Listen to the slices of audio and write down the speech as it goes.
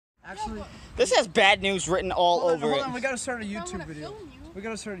Actually, this has bad news written all over it. Hold on, we gotta start a YouTube video. We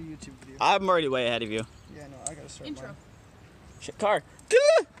gotta start a YouTube video. I'm already way ahead of you. Yeah, no, I gotta start Intro. mine. Shit, car.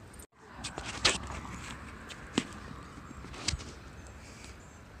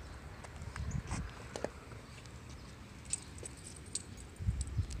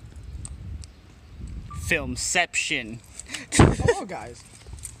 Filmception. Hello, guys.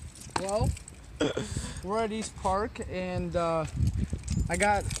 Well, we're at East Park, and I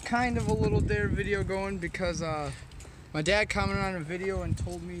got kind of a little dare video going because my dad commented on a video and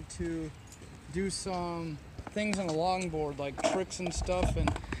told me to do some things on the longboard, like tricks and stuff, and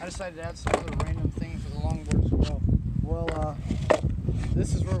I decided to add some other random things with the longboard as well. Well,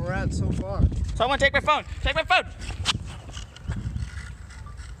 this is where we're at so far. Someone take my phone. Take my phone.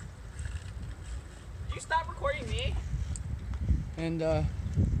 Did you stop recording me? And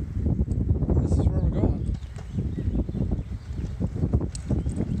this is where we're going.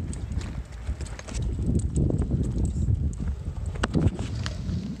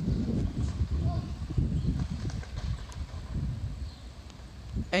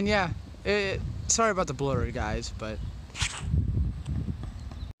 And yeah, sorry about the blurry, guys, but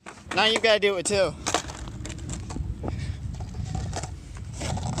Now you've got to do it too.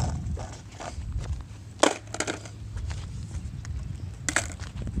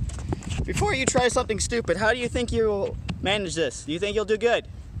 Before you try something stupid, how do you think you'll manage this? Do you think you'll do good?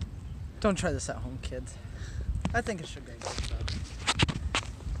 don't try this at home, kids. I think it should go good, though.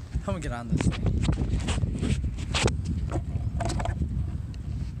 Help me get on this thing.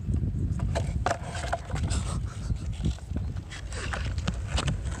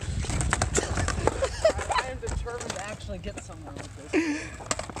 I am determined to actually get somewhere with this.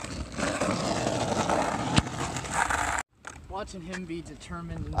 Watching him be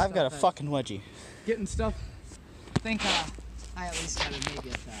determined and I've got a stuff fucking wedgie. getting stuff. I think I at least gotta maybe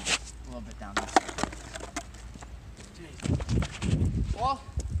get a little bit down this way. Jeez. Well,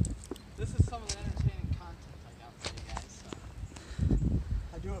 this is some of the entertaining content I got for you guys. So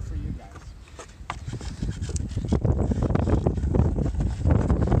I do it for you guys.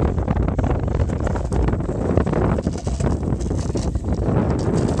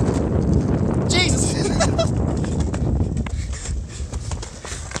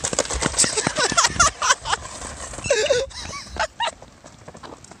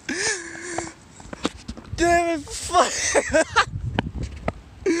 Damn it, fuck.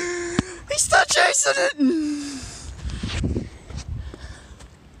 He's still chasing it.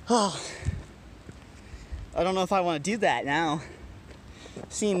 Oh. I don't know if I want to do that now.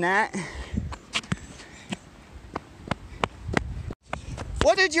 Seeing that.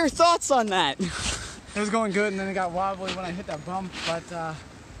 What are your thoughts on that? It was going good and then it got wobbly when I hit that bump, but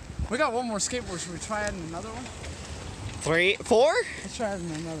we got one more skateboard. Should we try adding another one? 3, 4? Let's try adding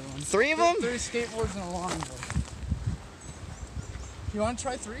another one. 3 of them? 3 skateboards and a longboard. You want to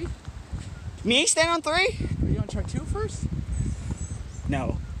try 3? Me stand on 3? Or you want to try 2 first?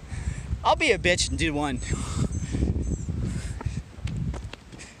 No. I'll be a bitch and do 1.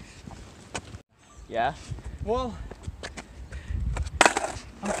 Yeah? Well,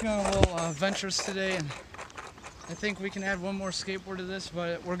 I'm feeling a little adventurous today, and I think we can add one more skateboard to this,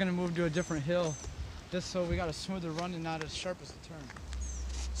 but we're going to move to a different hill just so we got a smoother run and not as sharp as a turn.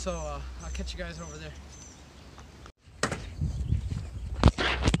 So I'll catch you guys over there.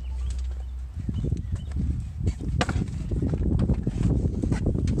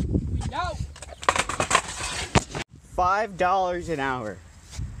 Yo! $5 an hour.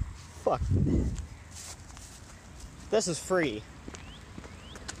 Fuck. This is free.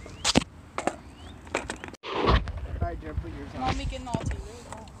 Alright, Jared, put yours on. Want me getting all team?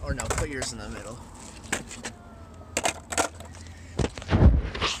 Or no, put yours in the middle.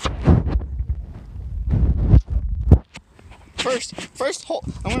 First hold.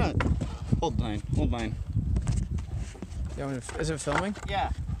 I'm gonna hold mine. Hold mine. Is it filming?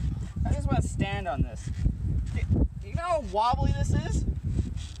 Yeah. I just want to stand on this. You know how wobbly this is?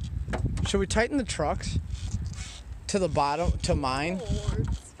 Should we tighten the trucks to the bottom, to mine? 4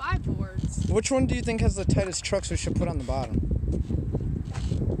 boards. 5 boards. Which one do you think has the tightest trucks we should put on the bottom?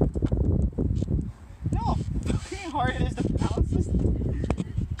 No. Look how hard it is to balance this.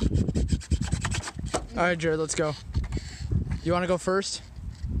 Alright, Jared, let's go. You want to go first?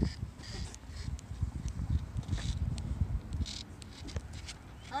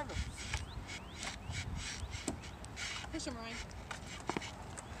 Here's some Ryan.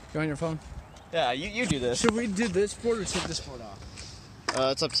 You on your phone? Yeah, you do this. Should we do this board or take this board off?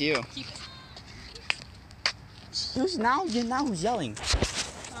 It's up to you. Keep it. Who's now who's yelling?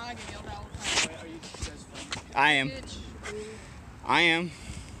 I get yelled at all the time. Are you guys filming? I am. Bitch. I am.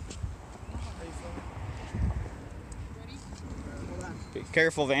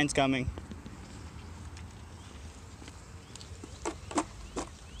 Careful, van's coming.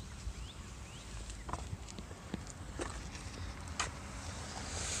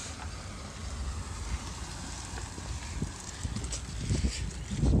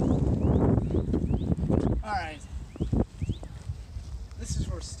 Alright. This is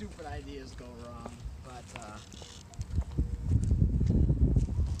where stupid ideas go wrong, but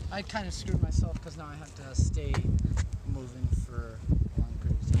I kind of screwed myself because now I have to stay moving for a long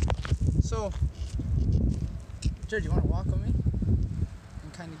period of time. So, Jared, you want to walk with me?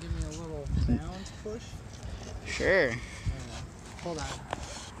 And kind of give me a little balance push? Sure. Hold on.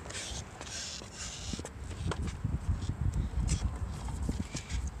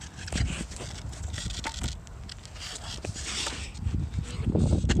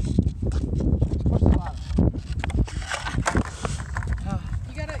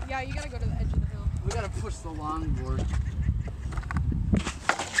 You gotta go to the edge of the hill. We gotta push the longboard.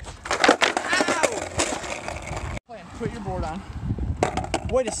 Ow! Put your board on.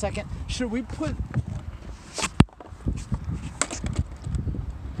 Wait a second. Should we put...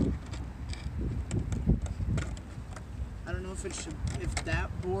 I don't know if it should, if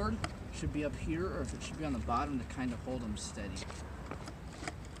that board should be up here or if it should be on the bottom to kind of hold them steady.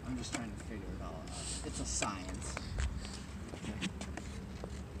 I'm just trying to figure it all out. It's a science.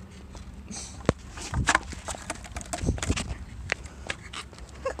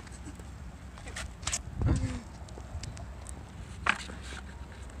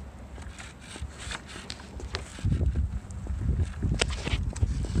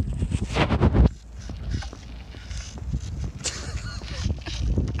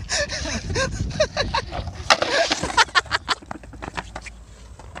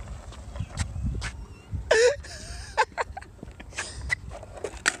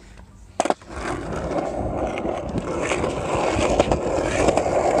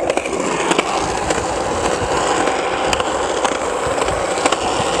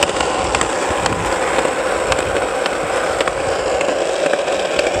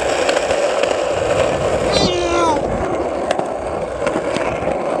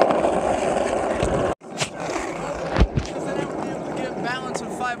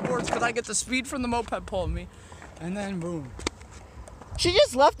 Because I get the speed from the moped pulling me, and then boom. She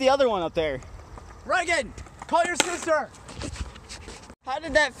just left the other one up there. Reagan, call your sister. How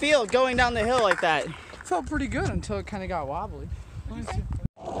did that feel going down the hill like that? Felt pretty good until it kind of got wobbly. Here we go.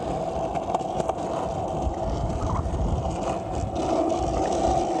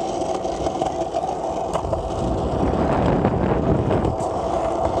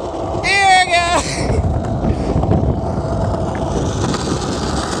 No.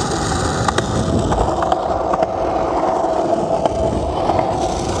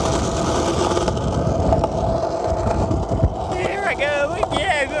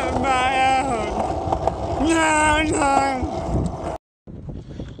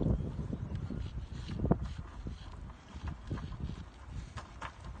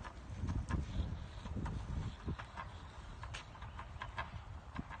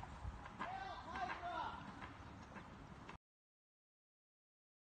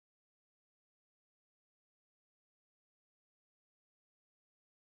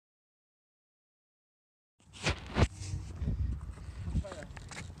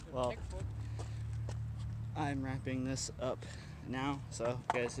 Well, I'm wrapping this up now, so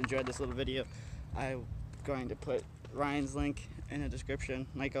if you guys enjoyed this little video, I'm going to put Ryan's link in the description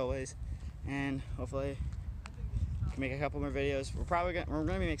like always, and hopefully I can make a couple more videos. We're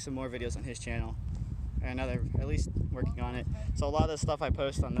gonna make some more videos on his channel, and at least working on it. So a lot of the stuff I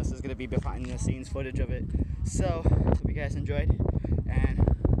post on this is gonna be behind the scenes footage of it. So hope you guys enjoyed,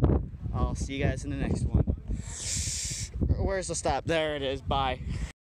 and I'll see you guys in the next one. Where's the stop? There it is. Bye.